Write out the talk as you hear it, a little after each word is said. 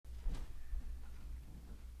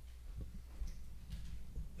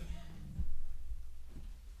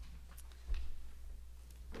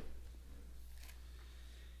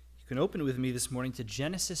can open with me this morning to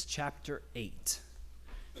Genesis chapter 8.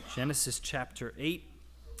 Genesis chapter 8,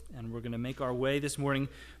 and we're going to make our way this morning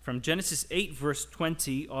from Genesis 8, verse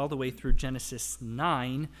 20, all the way through Genesis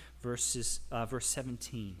 9, verse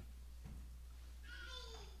 17.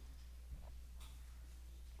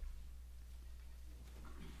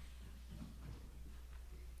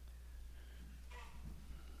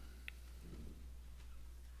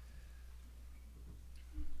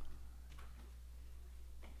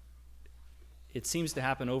 It seems to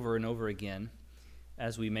happen over and over again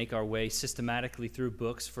as we make our way systematically through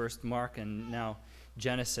books, first Mark and now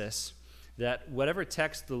Genesis, that whatever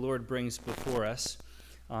text the Lord brings before us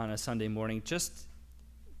on a Sunday morning just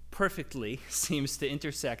perfectly seems to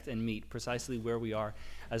intersect and meet precisely where we are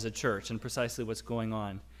as a church and precisely what's going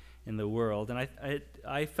on in the world. And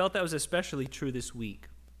I felt that was especially true this week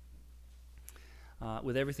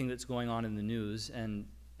with everything that's going on in the news and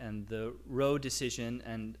the Roe decision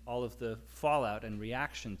and all of the fallout and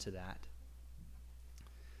reaction to that.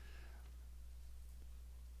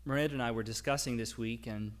 Miranda and I were discussing this week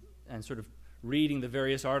and sort of reading the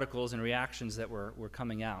various articles and reactions that were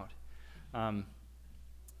coming out.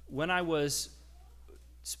 When I was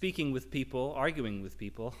speaking with people, arguing with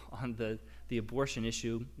people on the abortion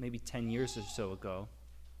issue maybe 10 years or so ago,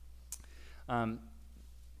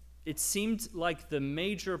 it seemed like the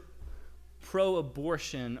major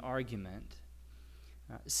pro-abortion argument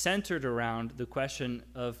centered around the question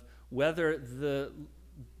of whether the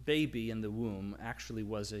baby in the womb actually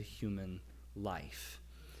was a human life.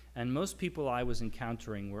 And most people I was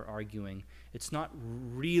encountering were arguing it's not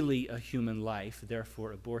really a human life,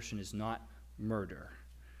 therefore abortion is not murder.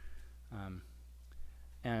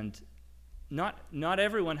 And not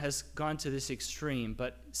everyone has gone to this extreme,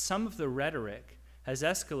 but some of the rhetoric has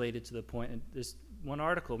escalated to the point, and there's one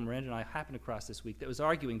article Miranda and I happened across this week that was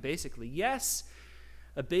arguing basically, yes,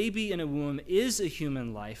 a baby in a womb is a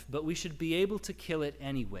human life, but we should be able to kill it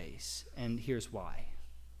anyways, and here's why.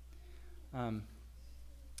 And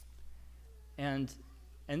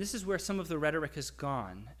this is where some of the rhetoric has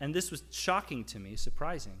gone, and this was shocking to me,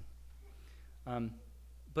 surprising.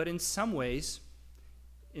 But in some ways,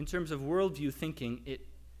 in terms of worldview thinking,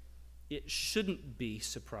 it shouldn't be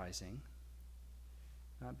surprising.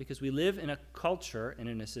 Because we live in a culture and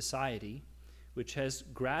in a society which has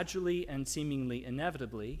gradually and seemingly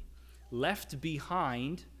inevitably left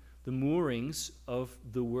behind the moorings of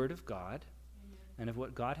the Word of God and of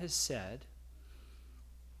what God has said.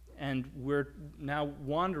 And we're now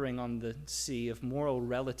wandering on the sea of moral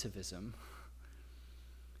relativism.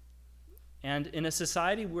 And in a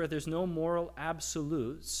society where there's no moral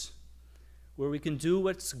absolutes, where we can do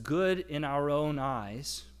what's good in our own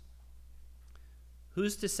eyes,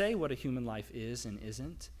 who's to say what a human life is and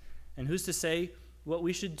isn't? And who's to say what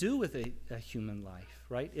we should do with a human life,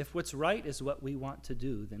 right? If what's right is what we want to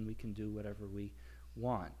do, then we can do whatever we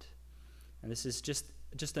want. And this is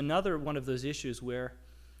just another one of those issues where,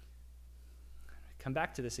 I come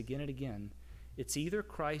back to this again and again, it's either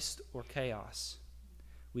Christ or chaos.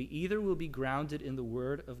 We either will be grounded in the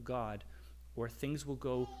Word of God or things will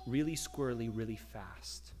go really squirrely really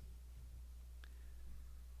fast.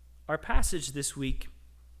 Our passage this week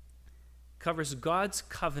covers God's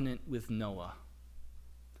covenant with Noah.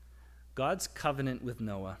 God's covenant with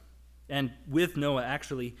Noah. And with Noah,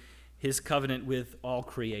 actually, his covenant with all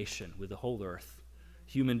creation, with the whole earth,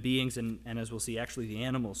 human beings, and as we'll see, actually the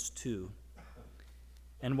animals too.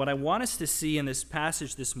 And what I want us to see in this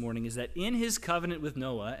passage this morning is that in his covenant with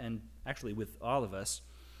Noah, and actually with all of us,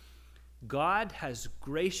 God has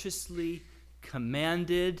graciously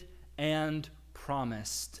commanded and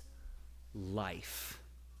promised life.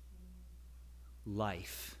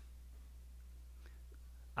 Life.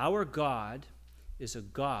 Our God is a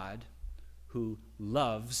God who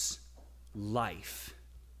loves life.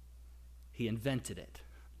 He invented it.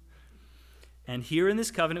 And here in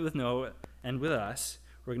this covenant with Noah and with us,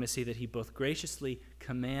 we're going to see that he both graciously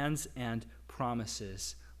commands and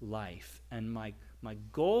promises life. And my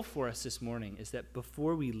goal for us this morning is that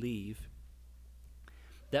before we leave,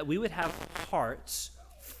 that we would have hearts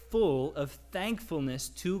full of thankfulness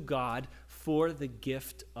to God for the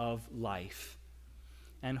gift of life,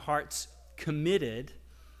 and hearts committed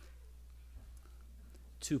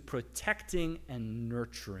to protecting and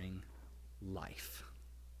nurturing life.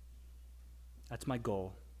 That's my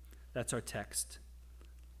goal. That's our text.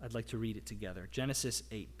 I'd like to read it together. Genesis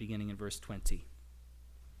 8, beginning in verse 20.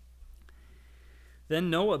 Then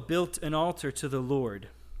Noah built an altar to the Lord,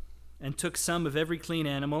 and took some of every clean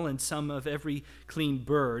animal and some of every clean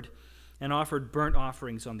bird, and offered burnt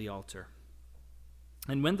offerings on the altar.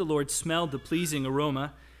 And when the Lord smelled the pleasing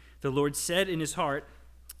aroma, the Lord said in his heart,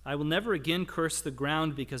 I will never again curse the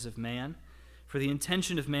ground because of man, for the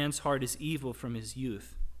intention of man's heart is evil from his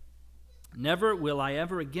youth. Never will I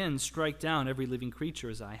ever again strike down every living creature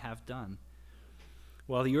as I have done.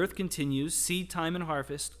 While the earth continues, seed time and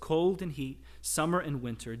harvest, cold and heat, summer and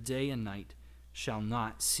winter, day and night shall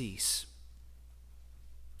not cease.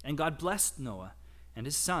 And God blessed Noah and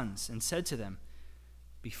his sons and said to them,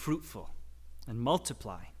 be fruitful and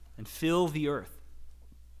multiply and fill the earth.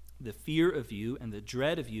 The fear of you and the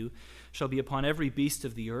dread of you shall be upon every beast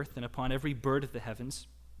of the earth and upon every bird of the heavens,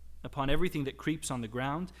 upon everything that creeps on the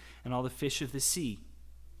ground and all the fish of the sea.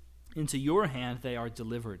 Into your hand they are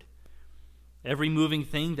delivered. Every moving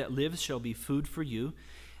thing that lives shall be food for you,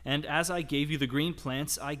 and as I gave you the green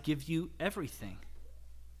plants, I give you everything.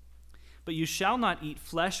 But you shall not eat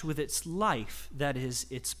flesh with its life, that is,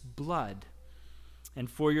 its blood. And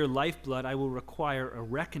for your lifeblood I will require a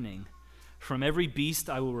reckoning. From every beast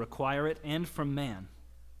I will require it, and from man.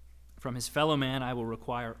 From his fellow man I will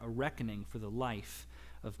require a reckoning for the life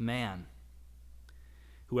of man.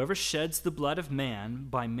 Whoever sheds the blood of man,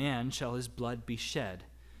 by man shall his blood be shed,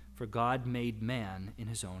 for God made man in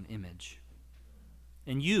his own image.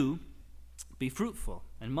 And you, be fruitful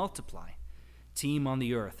and multiply, teem on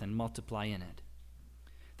the earth and multiply in it.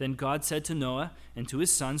 Then God said to Noah and to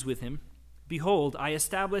his sons with him, behold, I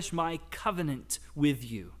establish my covenant with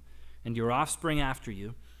you and your offspring after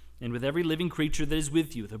you, and with every living creature that is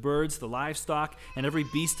with you, the birds, the livestock, and every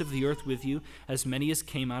beast of the earth with you, as many as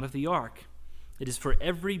came out of the ark. It is for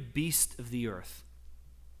every beast of the earth.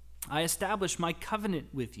 I establish my covenant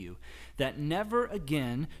with you, that never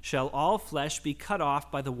again shall all flesh be cut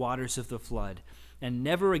off by the waters of the flood, and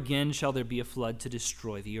never again shall there be a flood to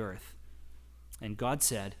destroy the earth. And God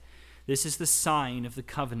said, this is the sign of the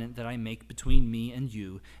covenant that I make between me and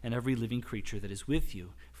you and every living creature that is with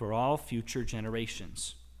you for all future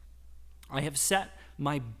generations. I have set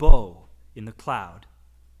my bow in the cloud,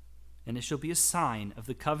 and it shall be a sign of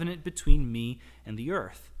the covenant between me and the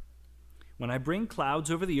earth. When I bring clouds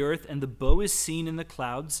over the earth and the bow is seen in the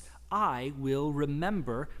clouds, I will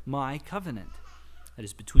remember my covenant that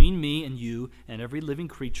is between me and you and every living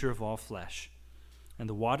creature of all flesh. And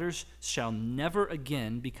the waters shall never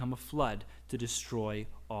again become a flood to destroy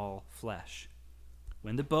all flesh.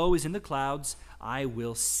 When the bow is in the clouds, I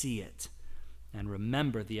will see it and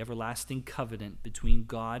remember the everlasting covenant between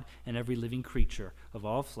God and every living creature of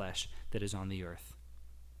all flesh that is on the earth.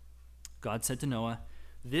 God said to Noah,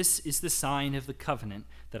 this is the sign of the covenant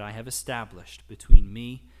that I have established between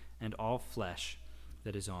me and all flesh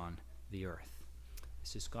that is on the earth.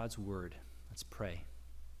 This is God's word. Let's pray.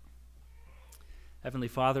 Heavenly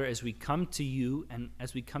Father, as we come to you and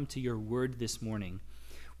as we come to your word this morning,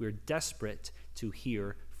 we're desperate to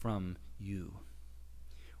hear from you.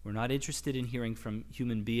 We're not interested in hearing from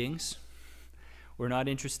human beings. We're not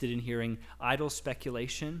interested in hearing idle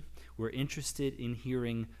speculation. We're interested in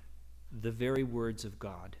hearing the very words of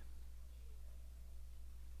God.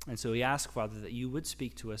 And so we ask, Father, that you would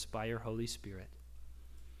speak to us by your Holy Spirit,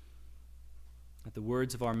 that the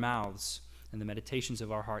words of our mouths and the meditations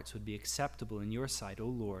of our hearts would be acceptable in your sight, O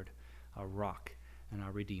Lord, our rock and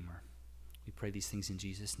our Redeemer. We pray these things in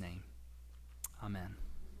Jesus' name. Amen.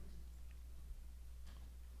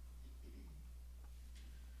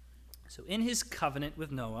 So in his covenant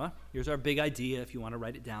with Noah, here's our big idea if you want to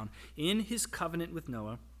write it down. In his covenant with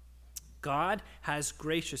Noah, God has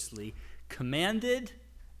graciously commanded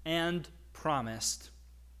and promised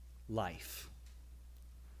life.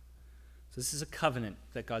 So this is a covenant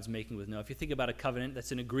that God's making with Noah. If you think about a covenant,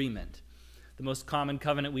 that's an agreement. The most common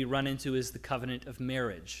covenant we run into is the covenant of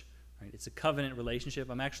marriage. Right? It's a covenant relationship.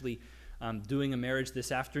 I'm actually doing a marriage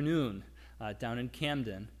this afternoon down in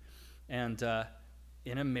Camden. And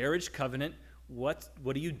in a marriage covenant, what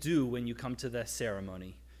do you do when you come to the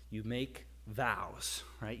ceremony? You make vows,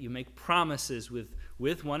 right? You make promises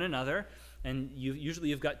with one another, and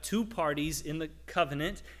you've got two parties in the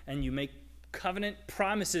covenant, and you make covenant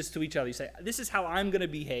promises to each other. You say, this is how I'm going to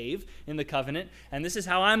behave in the covenant, and this is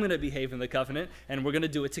how I'm going to behave in the covenant, and we're going to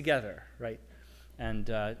do it together, right?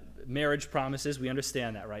 And marriage promises, we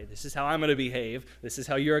understand that, right? This is how I'm going to behave, this is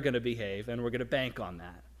how you're going to behave, and we're going to bank on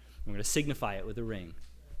that. We're going to signify it with a ring.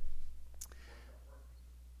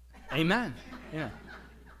 Amen. Yeah.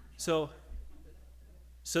 So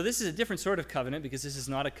this is a different sort of covenant because this is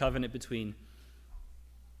not a covenant between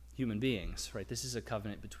human beings, right? This is a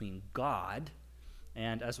covenant between God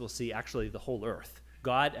and, as we'll see, actually the whole earth.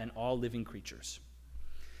 God and all living creatures.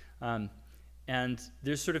 And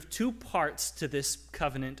there's sort of two parts to this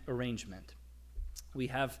covenant arrangement. We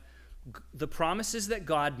have the promises that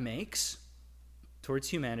God makes towards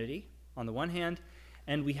humanity on the one hand,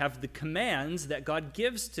 And we have the commands that God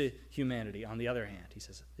gives to humanity on the other hand. He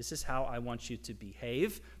says, this is how I want you to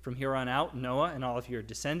behave from here on out, Noah and all of your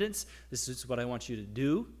descendants. This is what I want you to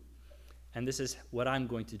do. And this is what I'm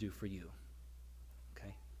going to do for you.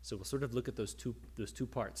 Okay? So we'll sort of look at those two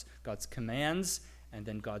parts, God's commands and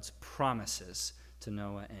then God's promises to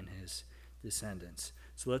Noah and his descendants.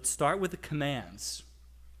 So let's start with the commands.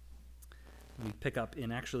 We pick up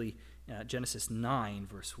in actually Genesis 9,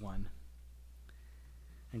 verse 1.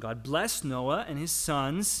 And God blessed Noah and his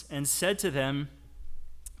sons and said to them,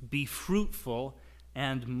 be fruitful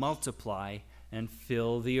and multiply and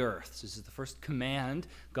fill the earth. So this is the first command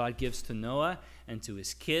God gives to Noah and to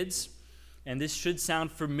his kids. And this should sound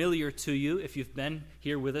familiar to you if you've been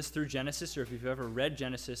here with us through Genesis or if you've ever read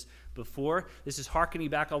Genesis before. This is hearkening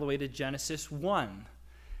back all the way to Genesis 1.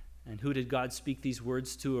 And who did God speak these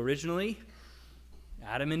words to originally?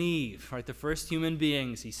 Adam and Eve, right? The first human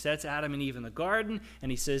beings. He sets Adam and Eve in the garden and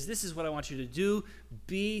he says, this is what I want you to do.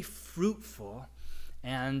 Be fruitful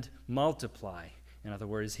and multiply. In other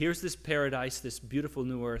words, here's this paradise, this beautiful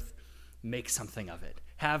new earth. Make something of it.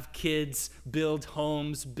 Have kids, build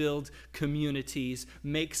homes, build communities,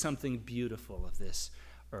 make something beautiful of this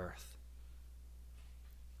earth.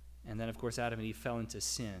 And then, of course, Adam and Eve fell into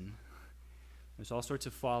sin. There's all sorts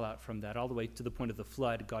of fallout from that, all the way to the point of the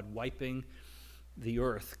flood, God wiping the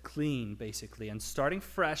earth clean, basically, and starting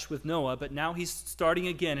fresh with Noah, but now he's starting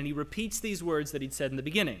again, and he repeats these words that he'd said in the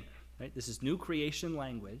beginning. Right? This is new creation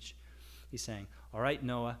language. He's saying, all right,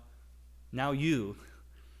 Noah, now you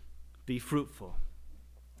be fruitful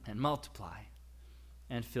and multiply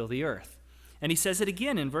and fill the earth. And he says it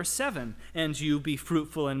again in verse 7, and you be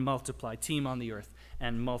fruitful and multiply, teem on the earth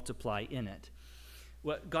and multiply in it.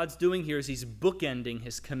 What God's doing here is he's bookending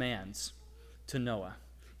his commands to Noah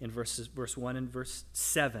in verse 1 and verse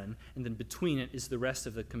 7, and then between it is the rest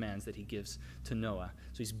of the commands that he gives to Noah.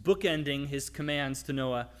 So he's bookending his commands to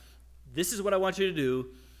Noah. This is what I want you to do.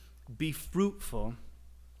 Be fruitful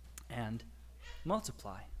and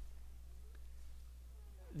multiply.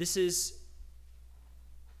 This is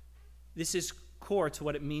core to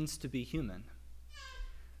what it means to be human.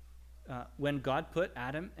 When God put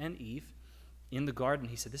Adam and Eve in the garden,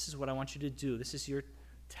 he said, this is what I want you to do. This is your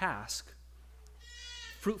task.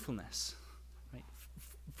 Fruitfulness, right?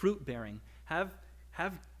 Fruit bearing. Have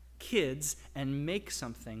kids and make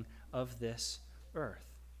something of this earth.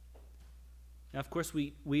 Now, of course,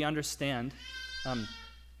 we understand,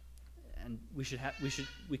 and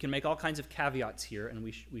we can make all kinds of caveats here, and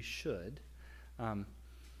we should.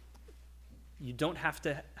 You don't have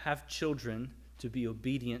to have children to be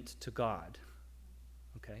obedient to God.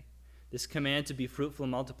 Okay, this command to be fruitful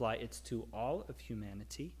and multiply, it's to all of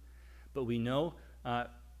humanity, but we know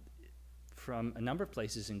from a number of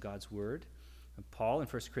places in God's Word. Paul in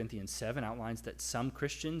 1 Corinthians 7 outlines that some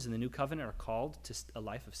Christians in the New Covenant are called to a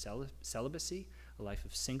life of celibacy, a life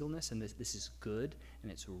of singleness, and this is good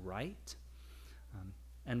and it's right.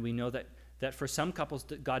 And we know that for some couples,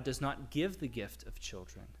 God does not give the gift of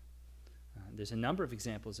children. There's a number of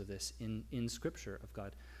examples of this in Scripture, of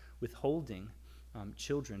God withholding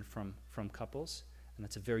children from couples, and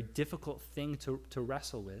that's a very difficult thing to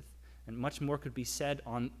wrestle with. And much more could be said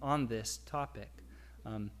on this topic.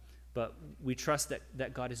 But we trust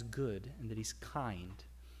that God is good and that he's kind,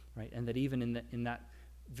 right? And that even in that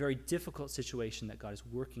very difficult situation that God is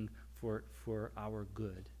working for our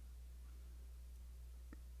good.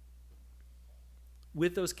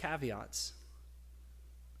 With those caveats,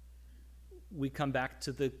 we come back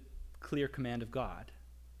to the clear command of God.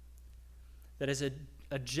 That as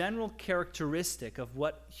a general characteristic of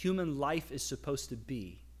what human life is supposed to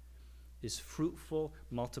be is fruitful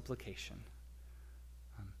multiplication.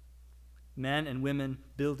 Men and women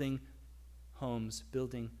building homes,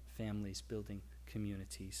 building families, building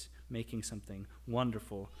communities, making something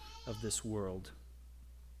wonderful of this world.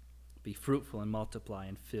 Be fruitful and multiply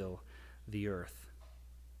and fill the earth.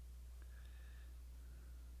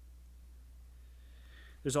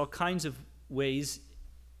 There's all kinds of ways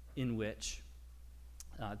in which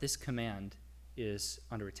this command is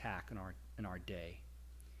under attack in our day.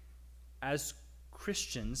 As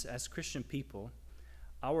Christians, as Christian people,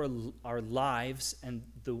 our lives and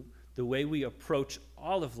the way we approach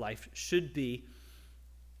all of life should be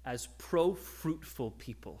as pro-fruitful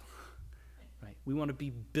people, right? We want to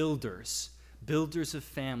be builders of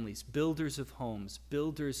families, builders of homes,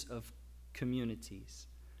 builders of communities.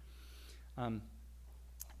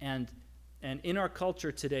 And in our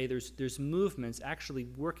culture today, there's movements actually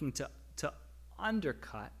working to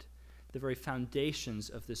undercut the very foundations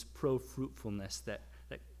of this pro-fruitfulness that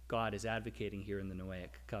God is advocating here in the Noahic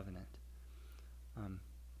covenant.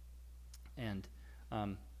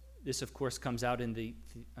 This, of course, comes out in the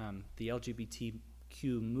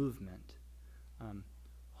LGBTQ movement.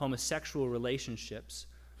 Homosexual relationships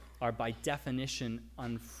are by definition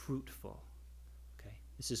unfruitful. Okay,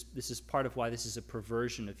 this is part of why this is a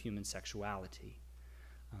perversion of human sexuality.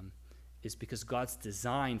 Is because God's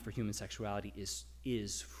design for human sexuality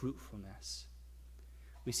is fruitfulness.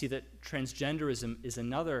 We see that transgenderism is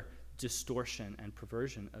another distortion and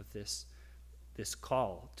perversion of this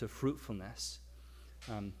call to fruitfulness.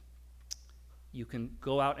 You can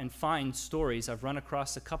go out and find stories. I've run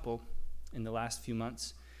across a couple in the last few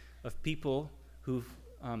months of people who've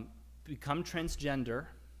become transgender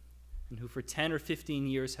and who for 10 or 15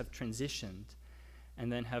 years have transitioned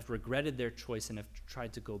and then have regretted their choice and have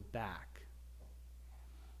tried to go back.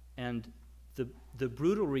 And the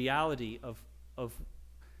brutal reality of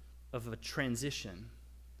a transition,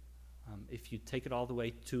 if you take it all the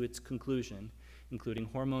way to its conclusion, including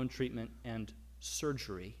hormone treatment and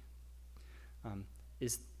surgery,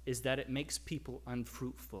 is that it makes people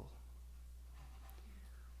unfruitful.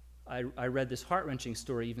 I read this heart-wrenching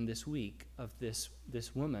story even this week of this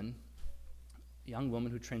woman, young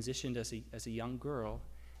woman who transitioned as a young girl,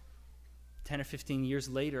 10 or 15 years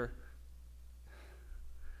later,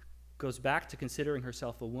 goes back to considering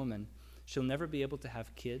herself a woman. She'll never be able to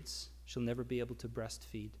have kids. She'll never be able to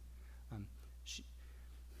breastfeed.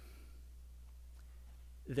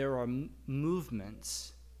 There are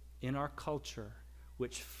movements in our culture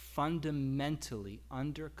which fundamentally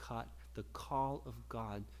undercut the call of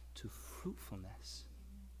God to fruitfulness.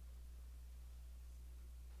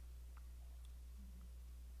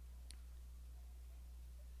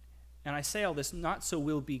 And I say all this not so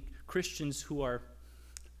we'll be Christians who are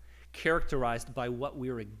characterized by what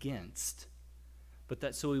we're against, but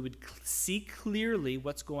that so we would see clearly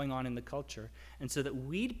what's going on in the culture, and so that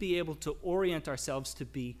we'd be able to orient ourselves to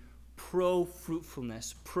be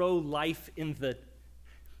pro-fruitfulness, pro-life in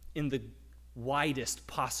the widest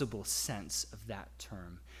possible sense of that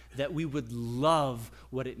term, that we would love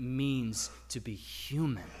what it means to be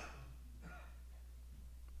human.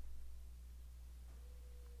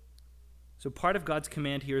 So part of God's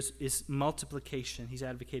command here is multiplication. He's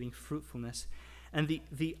advocating fruitfulness. And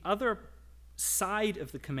the other side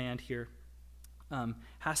of the command here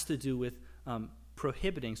has to do with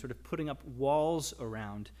prohibiting, sort of putting up walls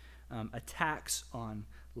around attacks on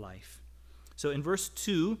life. So in verse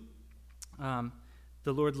 2, the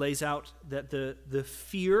Lord lays out that the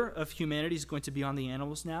fear of humanity is going to be on the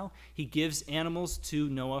animals now. He gives animals to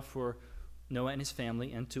Noah and his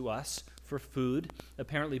family and to us for food.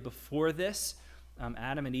 Apparently before this,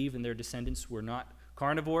 Adam and Eve and their descendants were not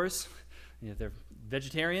carnivores. They're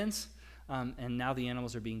vegetarians. And now the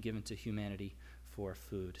animals are being given to humanity for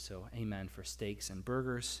food. So amen for steaks and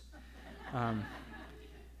burgers.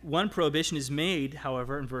 One prohibition is made,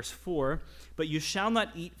 however, in verse 4, but you shall not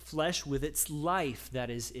eat flesh with its life, that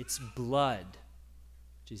is, its blood,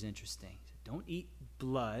 which is interesting. Don't eat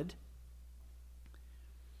blood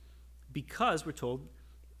because, we're told,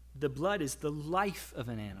 the blood is the life of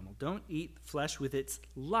an animal. Don't eat flesh with its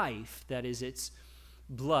life, that is, its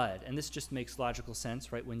blood. And this just makes logical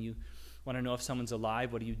sense, right? When you want to know if someone's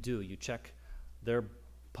alive, what do? You check their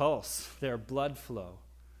pulse, their blood flow.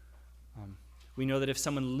 We know that if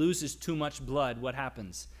someone loses too much blood, what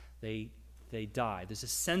happens? They die. There's a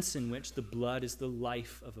sense in which the blood is the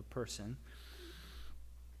life of a person.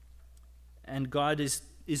 And God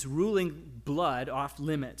is ruling blood off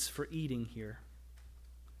limits for eating here.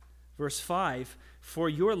 Verse 5, for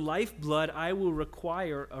your lifeblood I will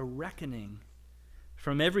require a reckoning.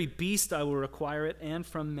 From every beast I will require it, and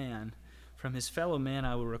from man. From his fellow man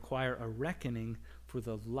I will require a reckoning for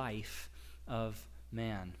the life of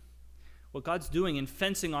man. What God's doing in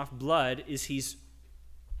fencing off blood is he's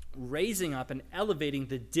raising up and elevating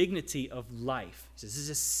the dignity of life. He says, this is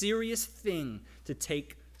a serious thing to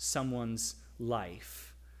take someone's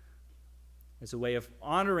life. As a way of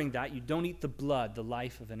honoring that, you don't eat the blood, the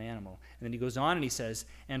life of an animal. And then he goes on and he says,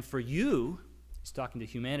 and for you, he's talking to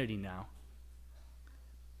humanity now,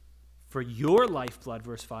 for your lifeblood,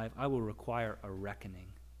 verse 5, I will require a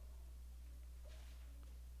reckoning.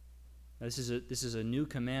 Now, this is a new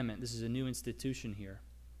commandment. This is a new institution here.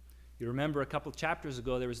 You remember a couple chapters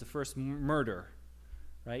ago, there was the first murder,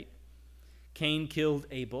 right? Cain killed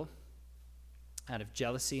Abel out of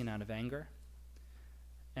jealousy and out of anger.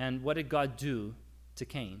 And what did God do to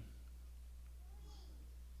Cain?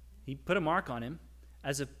 He put a mark on him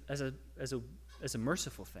as a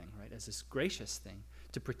merciful thing, right? As this gracious thing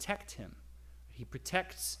to protect him. He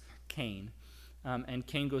protects Cain, and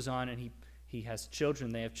Cain goes on and he has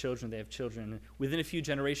children. They have children. They have children. And within a few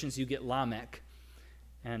generations, you get Lamech,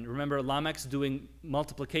 And remember, Lamech's doing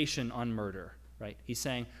multiplication on murder, right? He's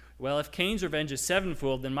saying, well, if Cain's revenge is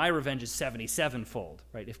sevenfold, then my revenge is 77-fold,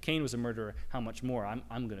 right? If Cain was a murderer, how much more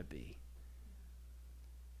I'm going to be?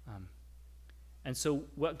 And so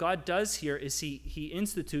what God does here is he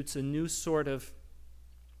institutes a new sort of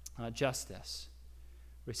justice,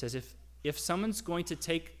 where he says, if someone's going to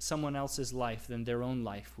take someone else's life, then their own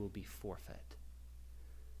life will be forfeit.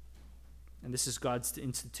 And this is God's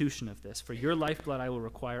institution of this. For your lifeblood I will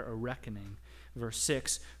require a reckoning. Verse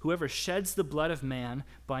 6, whoever sheds the blood of man,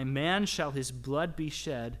 by man shall his blood be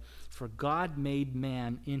shed, for God made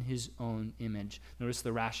man in his own image. Notice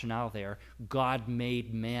the rationale there. God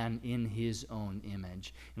made man in his own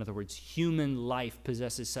image. In other words, human life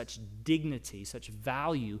possesses such dignity, such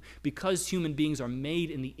value, because human beings are made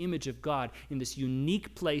in the image of God in this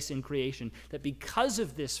unique place in creation, that because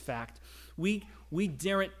of this fact, we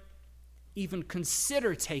daren't even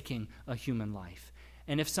consider taking a human life.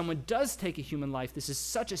 And if someone does take a human life, this is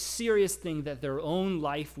such a serious thing that their own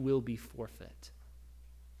life will be forfeit.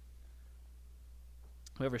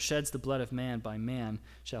 Whoever sheds the blood of man, by man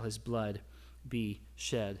shall his blood be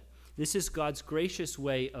shed. This is God's gracious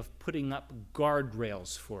way of putting up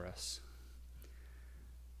guardrails for us.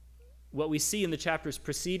 What we see in the chapters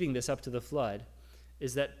preceding this up to the flood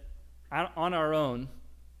is that on our own,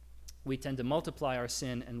 we tend to multiply our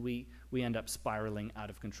sin, and we end up spiraling out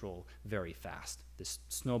of control very fast, this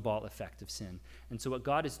snowball effect of sin. And so what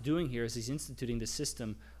God is doing here is he's instituting the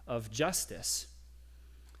system of justice.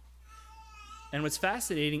 And what's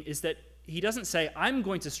fascinating is that he doesn't say, I'm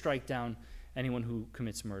going to strike down anyone who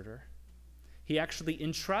commits murder. He actually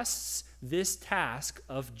entrusts this task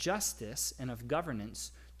of justice and of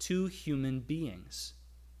governance to human beings.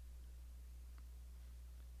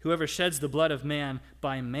 Whoever sheds the blood of man,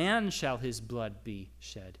 by man shall his blood be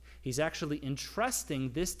shed. He's actually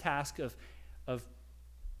entrusting this task of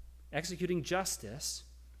executing justice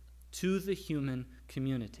to the human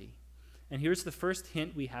community. And here's the first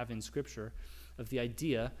hint we have in Scripture of the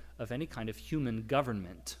idea of any kind of human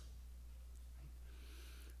government.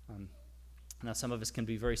 Now, some of us can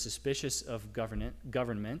be very suspicious of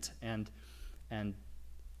government, and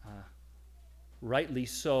rightly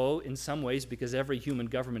so in some ways, because every human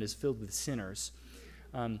government is filled with sinners.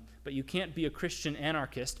 But you can't be a Christian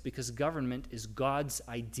anarchist, because government is God's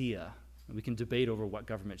idea. And we can debate over what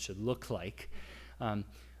government should look like.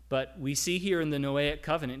 But we see here in the Noahic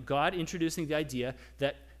covenant, God introducing the idea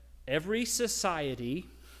that every society,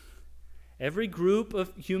 every group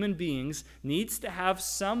of human beings needs to have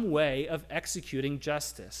some way of executing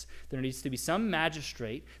justice. There needs to be some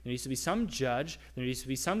magistrate, there needs to be some judge, there needs to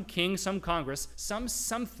be some king, some Congress,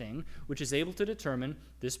 something which is able to determine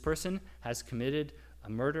this person has committed a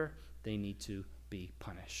murder, they need to be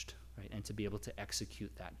punished, right? And to be able to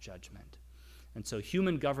execute that judgment. And so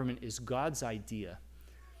human government is God's idea.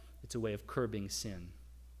 It's a way of curbing sin.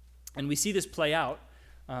 And we see this play out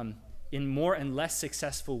in more and less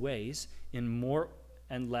successful ways in more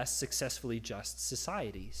and less successfully just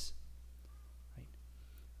societies.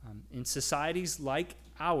 Right? In societies like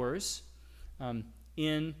ours,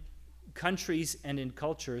 in countries and in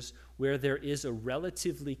cultures where there is a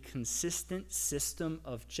relatively consistent system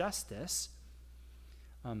of justice,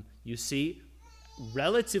 you see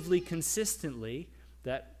relatively consistently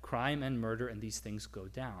that crime and murder and these things go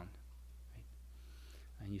down. Right?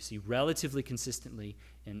 And you see relatively consistently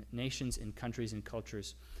in nations, in countries, in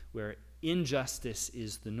cultures where injustice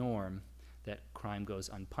is the norm, that crime goes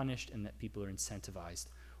unpunished and that people are incentivized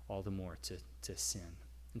all the more to sin.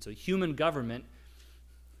 And so human government,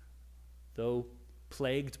 though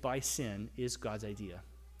plagued by sin, is God's idea.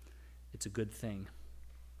 It's a good thing.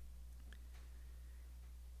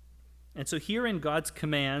 And so here in God's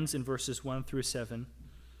commands in verses 1 through 7,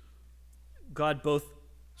 God both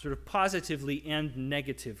sort of positively and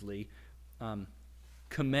negatively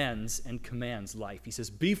commends and commands life. He says,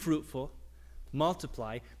 be fruitful,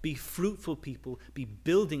 multiply, be fruitful people, be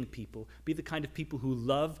building people, be the kind of people who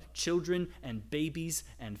love children and babies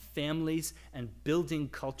and families and building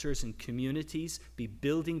cultures and communities, be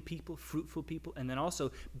building people, fruitful people, and then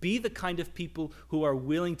also be the kind of people who are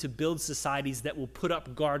willing to build societies that will put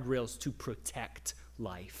up guardrails to protect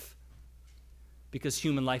life. Because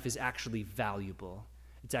human life is actually valuable.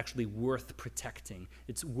 It's actually worth protecting.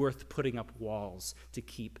 It's worth putting up walls to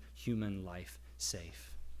keep human life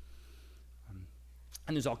safe.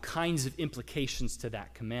 And there's all kinds of implications to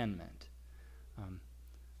that commandment.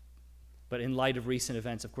 But in light of recent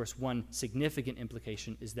events, of course, one significant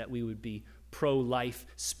implication is that we would be pro-life,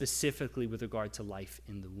 specifically with regard to life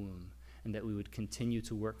in the womb. and that we would continue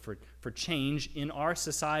to work for change in our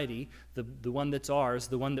society, the one that's ours,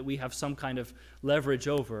 the one that we have some kind of leverage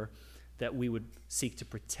over, that we would seek to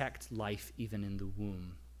protect life even in the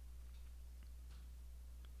womb.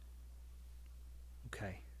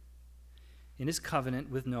 Okay. In his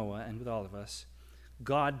covenant with Noah and with all of us,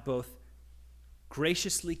 God both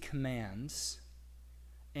graciously commands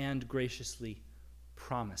and graciously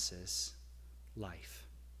promises life.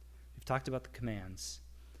 We've talked about the commands.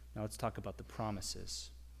 Now let's talk about the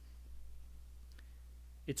promises.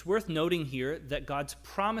 It's worth noting here that God's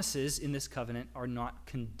promises in this covenant are not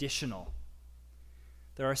conditional.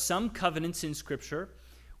 There are some covenants in Scripture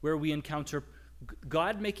where we encounter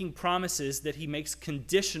God making promises that he makes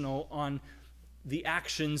conditional on the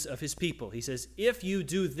actions of his people. He says, if you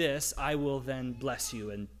do this, I will then bless you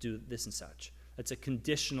and do this and such. That's a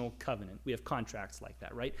conditional covenant. We have contracts like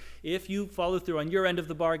that, right? If you follow through on your end of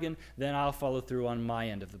the bargain, then I'll follow through on my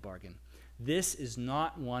end of the bargain. This is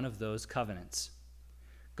not one of those covenants.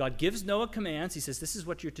 God gives Noah commands. He says, this is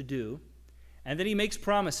what you're to do. And then he makes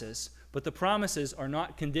promises, but the promises are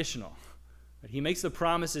not conditional. He makes the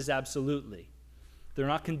promises absolutely. They're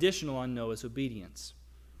not conditional on Noah's obedience.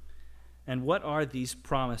 And what are these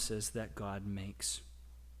promises that God makes?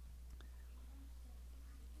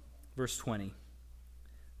 Verse 20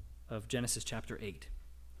 of Genesis chapter 8.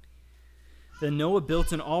 Then Noah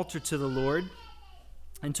built an altar to the Lord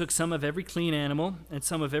and took some of every clean animal and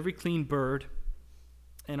some of every clean bird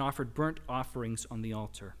and offered burnt offerings on the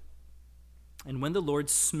altar. And when the Lord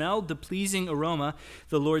smelled the pleasing aroma,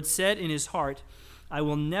 the Lord said in his heart, I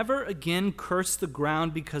will never again curse the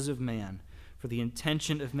ground because of man, for the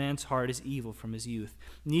intention of man's heart is evil from his youth.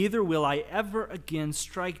 Neither will I ever again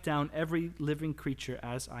strike down every living creature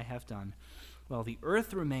as I have done. While the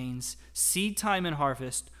earth remains, seed time and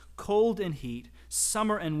harvest, cold and heat,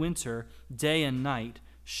 summer and winter, day and night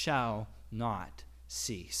shall not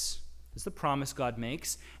cease. That's the promise God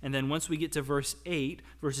makes. And then once we get to verse 8,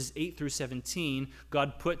 verses 8 through 17,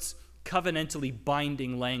 God puts covenantally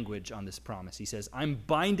binding language on this promise. He says, I'm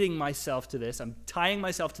binding myself to this. I'm tying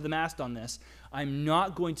myself to the mast on this. I'm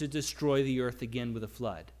not going to destroy the earth again with a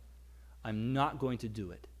flood. I'm not going to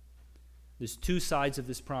do it. There's two sides of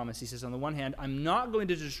this promise. He says, on the one hand, I'm not going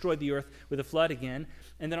to destroy the earth with a flood again.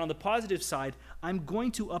 And then on the positive side, I'm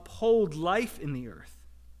going to uphold life in the earth.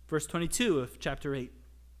 Verse 22 of chapter 8.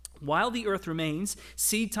 While the earth remains,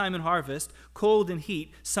 seed time and harvest, cold and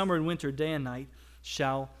heat, summer and winter, day and night,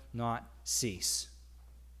 shall not cease.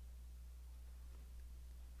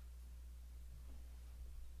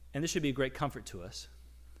 And this should be a great comfort to us.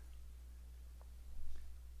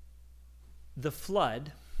 The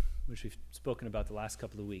flood, which we've spoken about the last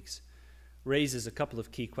couple of weeks, raises a couple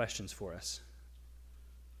of key questions for us.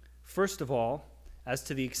 First of all, as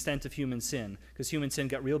to the extent of human sin, because human sin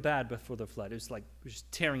got real bad before the flood. It was like we're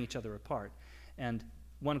just tearing each other apart. And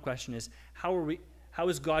one question is, how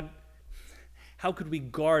could we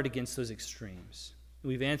guard against those extremes?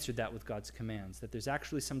 We've answered that with God's commands, that there's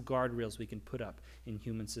actually some guardrails we can put up in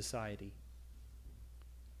human society.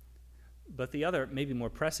 But the other, maybe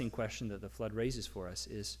more pressing question that the flood raises for us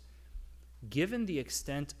is, given the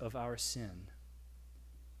extent of our sin,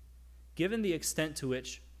 given the extent to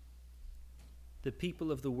which the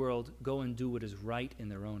people of the world go and do what is right in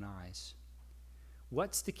their own eyes,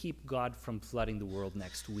 what's to keep God from flooding the world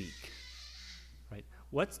next week? Right?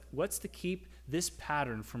 What's to keep this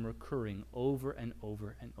pattern from recurring over and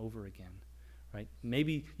over and over again? Right?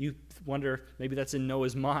 Maybe you wonder, maybe that's in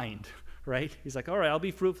Noah's mind, right? He's like, all right, I'll be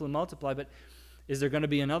fruitful and multiply, but is there going to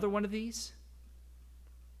be another one of these?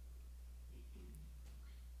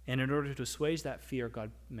 And in order to assuage that fear, God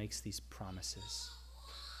makes these promises.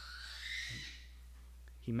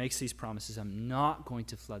 He makes these promises. I'm not going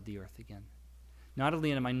to flood the earth again. Not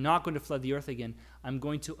only am I not going to flood the earth again, I'm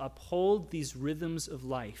going to uphold these rhythms of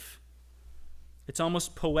life. It's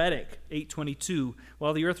almost poetic, 8:22.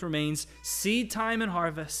 While the earth remains, seed time and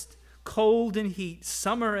harvest, cold and heat,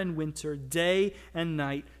 summer and winter, day and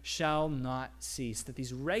night shall not cease. That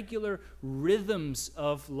these regular rhythms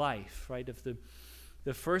of life, right, of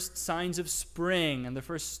the first signs of spring and the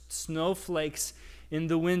first snowflakes in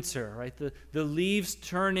the winter, right? The leaves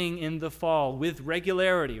turning in the fall with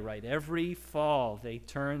regularity, right? Every fall they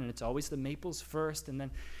turn, and it's always the maples first, and then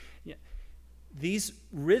these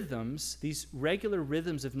rhythms, these regular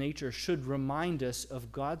rhythms of nature should remind us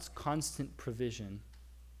of God's constant provision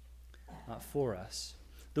for us.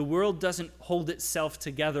 The world doesn't hold itself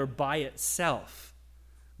together by itself.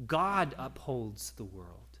 God upholds the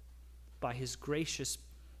world by his gracious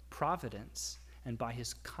providence and by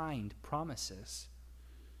his kind promises.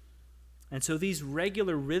 And so these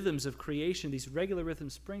regular rhythms of creation, these regular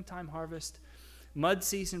rhythms, springtime, harvest, mud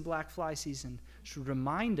season, black fly season, should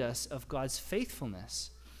remind us of God's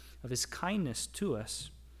faithfulness, of his kindness to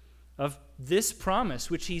us, of this promise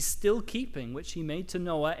which he's still keeping, which he made to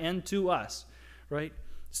Noah and to us, right?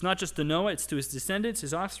 It's not just to Noah, it's to his descendants,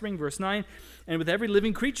 his offspring, verse 9, and with every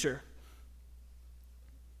living creature.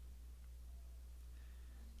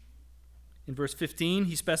 In verse 15,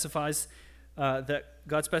 he specifies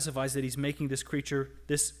God specifies that he's making this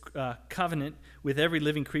covenant with every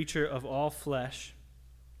living creature of all flesh.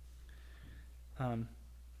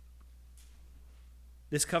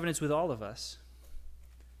 This covenant's with all of us,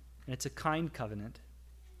 and it's a kind covenant.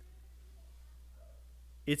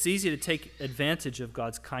 It's easy to take advantage of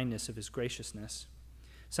God's kindness, of his graciousness.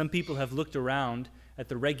 Some people have looked around at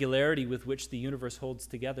the regularity with which the universe holds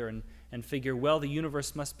together and figure, well, the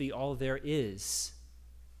universe must be all there is.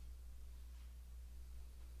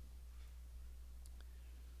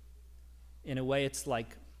 In a way, it's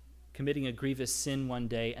like committing a grievous sin one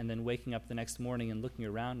day and then waking up the next morning and looking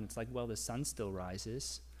around, and it's like, well, the sun still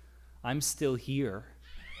rises. I'm still here.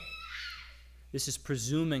 This is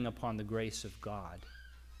presuming upon the grace of God.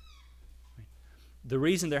 The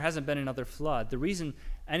reason there hasn't been another flood, the reason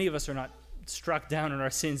any of us are not struck down in our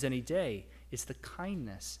sins any day, is the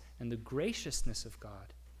kindness and the graciousness of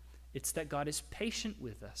God. It's that God is patient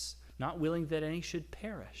with us, not willing that any should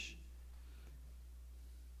perish.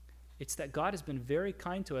 It's that God has been very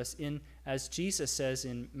kind to us in, as Jesus says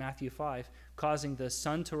in Matthew 5, causing the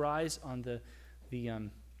sun to rise on the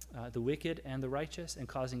wicked and the righteous, and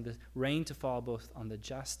causing the rain to fall both on the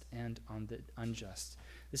just and on the unjust.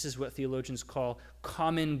 This is what theologians call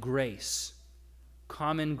common grace.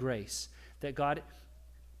 Common grace. That God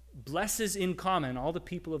blesses in common all the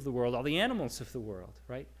people of the world, all the animals of the world,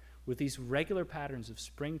 right? With these regular patterns of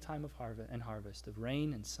springtime of harvest, of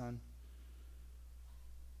rain and sun.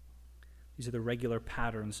 These are the regular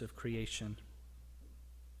patterns of creation.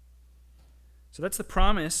 So that's the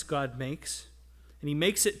promise God makes. And he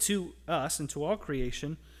makes it to us and to all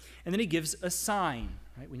creation. And then he gives a sign.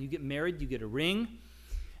 Right? When you get married, you get a ring.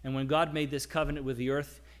 And when God made this covenant with the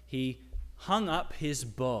earth, he hung up his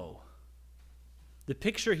bow. The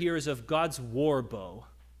picture here is of God's war bow.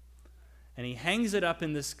 And he hangs it up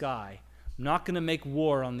in the sky. I'm not going to make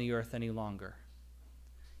war on the earth any longer.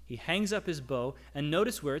 He hangs up his bow, and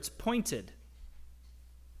notice where it's pointed.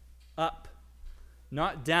 Up.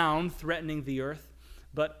 Not down, threatening the earth,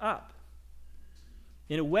 but up.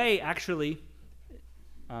 In a way, actually,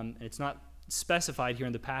 and it's not specified here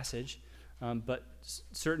in the passage, but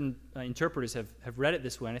certain interpreters have read it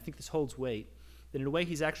this way, and I think this holds weight, that in a way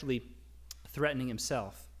he's actually threatening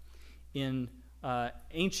himself. In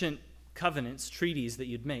ancient covenants, treaties that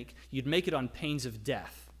you'd make it on pains of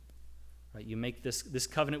death. Right? You make this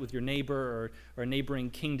covenant with your neighbor or a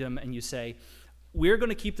neighboring kingdom, and you say, we're going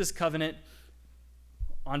to keep this covenant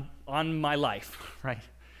on my life, right?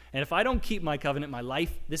 And if I don't keep my covenant, my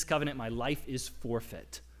life is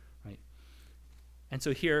forfeit, right? And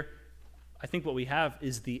so here, I think what we have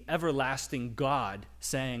is the everlasting God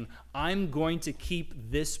saying, I'm going to keep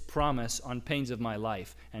this promise on pains of my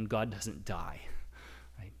life, and God doesn't die,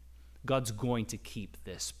 right? God's going to keep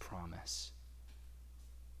this promise.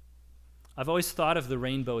 I've always thought of the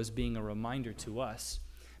rainbow as being a reminder to us,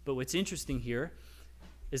 but what's interesting here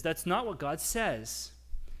is that's not what God says.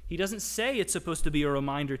 He doesn't say it's supposed to be a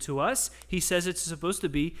reminder to us. He says it's supposed to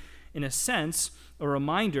be, in a sense, a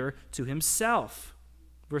reminder to himself.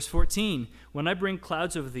 Verse 14, when I bring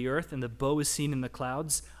clouds over the earth and the bow is seen in the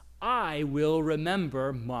clouds, I will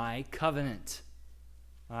remember my covenant.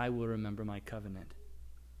 I will remember my covenant.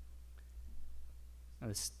 Now,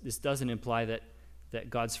 this doesn't imply that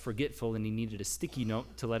God's forgetful and he needed a sticky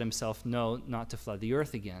note to let himself know not to flood the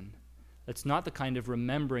earth again. That's not the kind of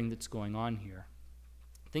remembering that's going on here.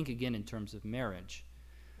 Think again in terms of marriage.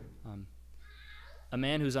 A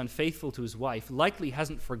man who's unfaithful to his wife likely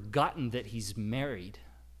hasn't forgotten that he's married.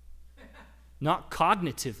 Not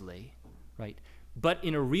cognitively, right? But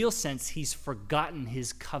in a real sense, he's forgotten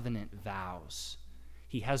his covenant vows.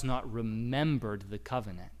 He has not remembered the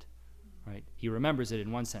covenant, right? He remembers it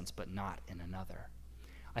in one sense, but not in another.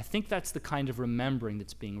 I think that's the kind of remembering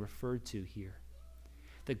that's being referred to here.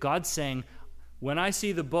 That God's saying, when I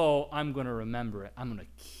see the bow, I'm going to remember it. I'm going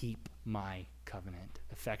to keep my covenant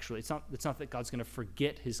effectually. It's not that God's going to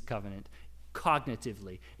forget his covenant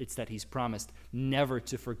cognitively. It's that he's promised never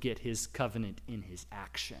to forget his covenant in his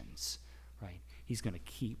actions, right? He's going to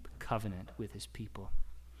keep covenant with his people.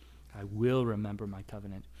 I will remember my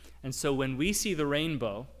covenant. And so when we see the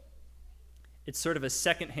rainbow, it's sort of a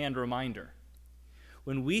second-hand reminder.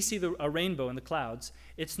 when we see a rainbow in the clouds,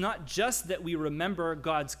 it's not just that we remember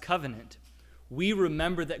God's covenant. We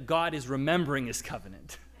remember that God is remembering his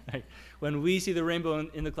covenant. Right? When we see the rainbow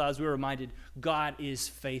in the clouds, we're reminded God is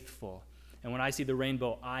faithful. And when I see the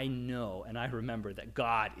rainbow, I know and I remember that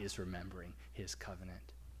God is remembering his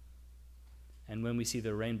covenant. And when we see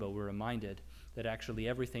the rainbow, we're reminded that actually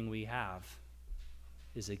everything we have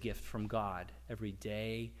is a gift from God. Every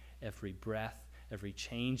day, every breath, every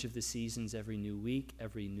change of the seasons, every new week,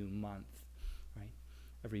 every new month, right?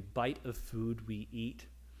 Every bite of food we eat,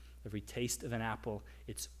 every taste of an apple,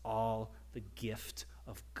 it's all the gift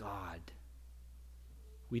of God.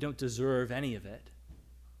 We don't deserve any of it,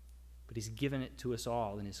 but he's given it to us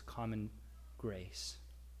all in his common grace.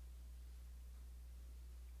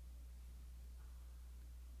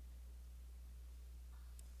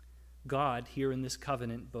 God, here in this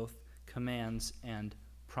covenant, both commands and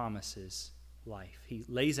promises life. He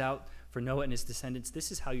lays out for Noah and his descendants,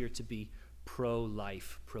 this is how you're to be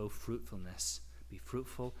pro-life, pro-fruitfulness. Be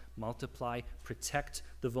fruitful, multiply, protect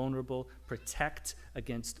the vulnerable, protect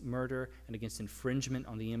against murder and against infringement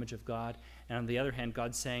on the image of God. And on the other hand,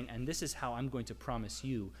 God's saying, and this is how I'm going to promise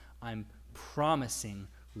you. I'm promising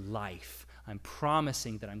life. I'm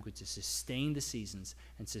promising that I'm going to sustain the seasons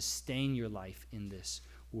and sustain your life in this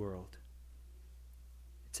world.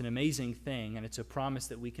 It's an amazing thing, and it's a promise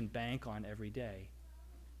that we can bank on every day.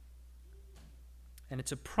 And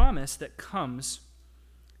it's a promise that comes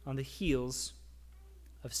on the heels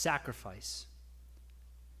of sacrifice.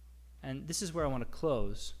 And this is where I want to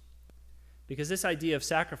close, because this idea of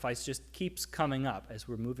sacrifice just keeps coming up as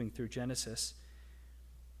we're moving through Genesis.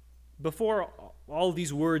 Before all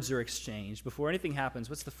these words are exchanged, before anything happens,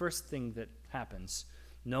 what's the first thing that happens?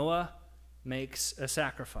 Noah makes a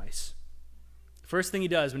sacrifice. The first thing he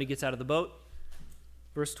does when he gets out of the boat,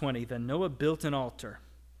 verse 20, then Noah built an altar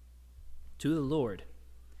to the Lord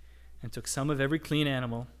and took some of every clean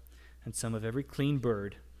animal and some of every clean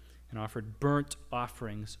bird and offered burnt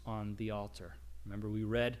offerings on the altar. Remember, we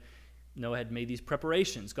read Noah had made these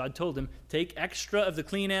preparations. God told him, take extra of the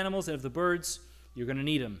clean animals and of the birds. You're going to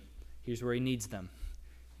need them. Here's where he needs them.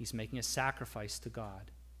 He's making a sacrifice to God.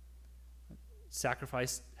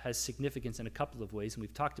 Sacrifice has significance in a couple of ways, and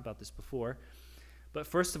we've talked about this before. But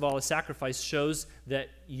first of all, a sacrifice shows that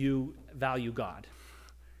you value God.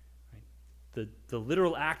 Right? The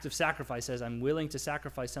literal act of sacrifice says, I'm willing to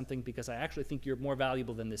sacrifice something because I actually think you're more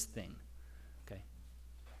valuable than this thing. Okay?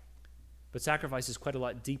 But sacrifice is quite a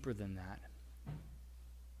lot deeper than that.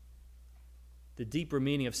 The deeper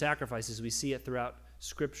meaning of sacrifice, as we see it throughout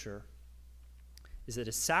Scripture, is that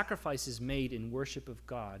a sacrifice is made in worship of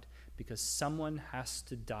God because someone has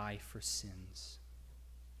to die for sins.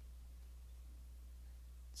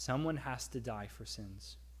 Someone has to die for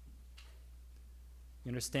sins. We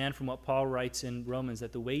understand from what Paul writes in Romans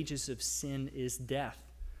that the wages of sin is death.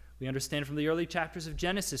 We understand from the early chapters of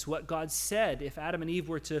Genesis what God said if Adam and Eve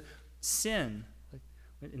were to sin.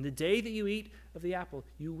 In the day that you eat of the apple,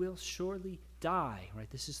 you will surely die. Right?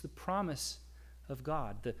 This is the promise of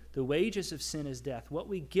God. The wages of sin is death. What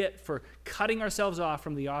we get for cutting ourselves off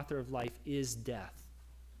from the author of life is death.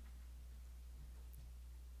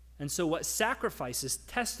 And so what sacrifices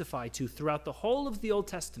testify to throughout the whole of the Old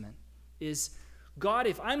Testament is, God,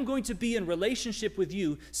 if I'm going to be in relationship with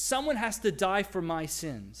you, someone has to die for my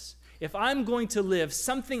sins. If I'm going to live,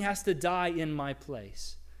 something has to die in my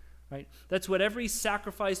place. Right? That's what every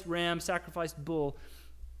sacrificed ram, sacrificed bull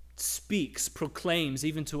speaks, proclaims,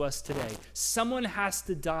 even to us today. Someone has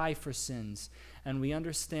to die for sins. And we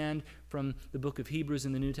understand from the book of Hebrews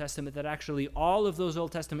in the New Testament that actually all of those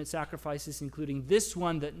Old Testament sacrifices, including this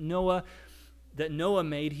one that Noah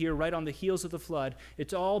made here right on the heels of the flood,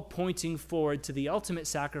 it's all pointing forward to the ultimate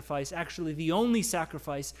sacrifice, actually the only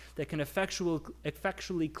sacrifice that can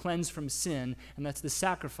effectually cleanse from sin, and that's the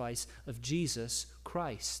sacrifice of Jesus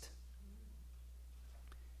Christ.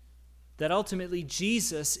 That ultimately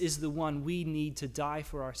Jesus is the one we need to die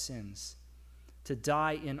for our sins, to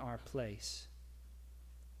die in our place.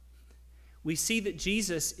 We see that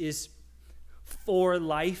Jesus is for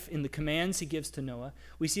life in the commands he gives to Noah.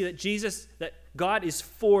 We see that God is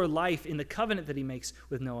for life in the covenant that he makes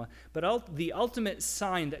with Noah. But the ultimate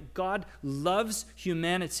sign that God loves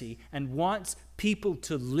humanity and wants people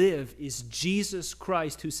to live is Jesus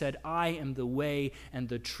Christ, who said, I am the way and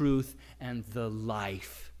the truth and the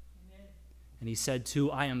life. Amen. And he said too,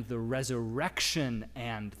 I am the resurrection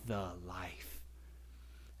and the life.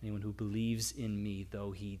 Anyone who believes in me,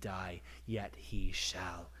 though he die, yet he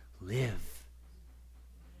shall live.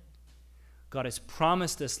 God has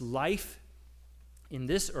promised us life in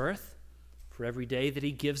this earth for every day that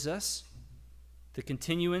he gives us, the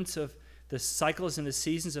continuance of the cycles and the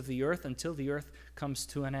seasons of the earth until the earth comes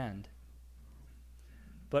to an end.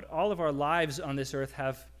 But all of our lives on this earth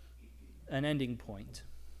have an ending point.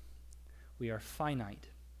 We are finite.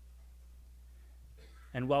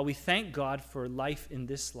 And while we thank God for life in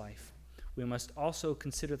this life, we must also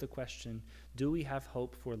consider the question, do we have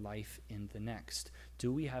hope for life in the next?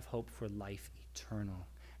 Do we have hope for life eternal?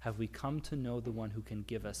 Have we come to know the one who can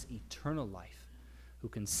give us eternal life, who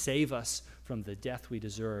can save us from the death we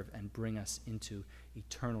deserve and bring us into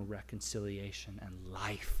eternal reconciliation and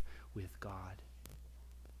life with God?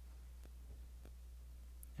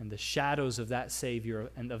 And the shadows of that Savior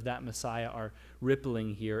and of that Messiah are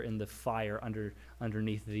rippling here in the fire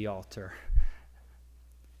underneath the altar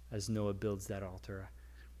as Noah builds that altar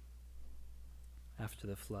after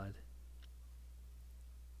the flood.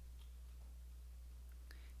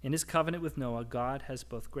 In his covenant with Noah, God has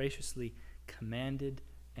both graciously commanded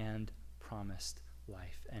and promised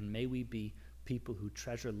life. And may we be people who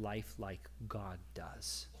treasure life like God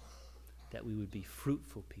does, that we would be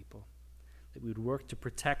fruitful people, that we would work to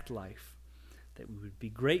protect life, that we would be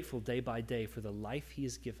grateful day by day for the life he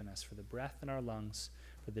has given us, for the breath in our lungs,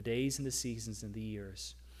 for the days and the seasons and the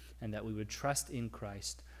years, and that we would trust in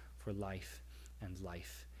Christ for life and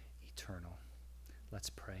life eternal. Let's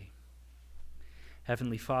pray.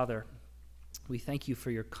 Heavenly Father, we thank you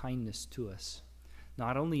for your kindness to us,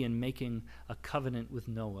 not only in making a covenant with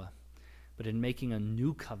Noah, but in making a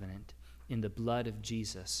new covenant in the blood of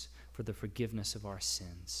Jesus for the forgiveness of our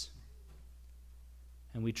sins.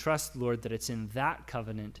 And we trust, Lord, that it's in that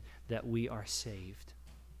covenant that we are saved.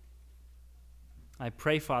 I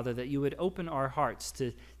pray, Father, that you would open our hearts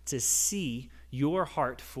to see your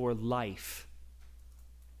heart for life,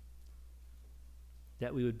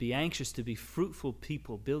 that we would be anxious to be fruitful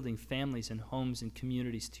people, building families and homes and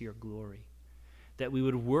communities to your glory, that we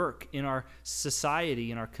would work in our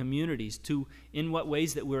society, in our communities, in what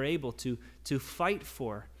ways that we're able to fight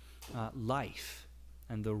for life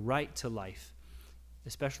and the right to life,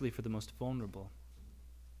 especially for the most vulnerable.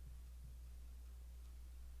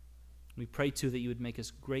 We pray, too, that you would make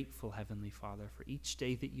us grateful, Heavenly Father, for each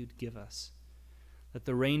day that you'd give us, that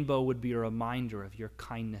the rainbow would be a reminder of your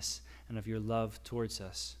kindness and of your love towards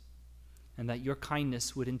us, and that your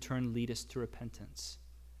kindness would in turn lead us to repentance,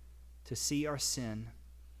 to see our sin,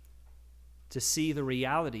 to see the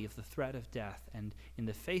reality of the threat of death, and in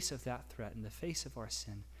the face of that threat, in the face of our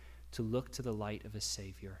sin, to look to the light of a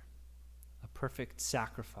Savior, a perfect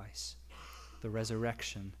sacrifice, the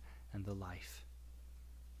resurrection and the life.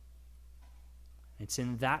 It's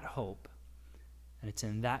in that hope, and it's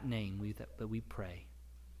in that name that we pray.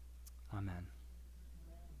 Amen.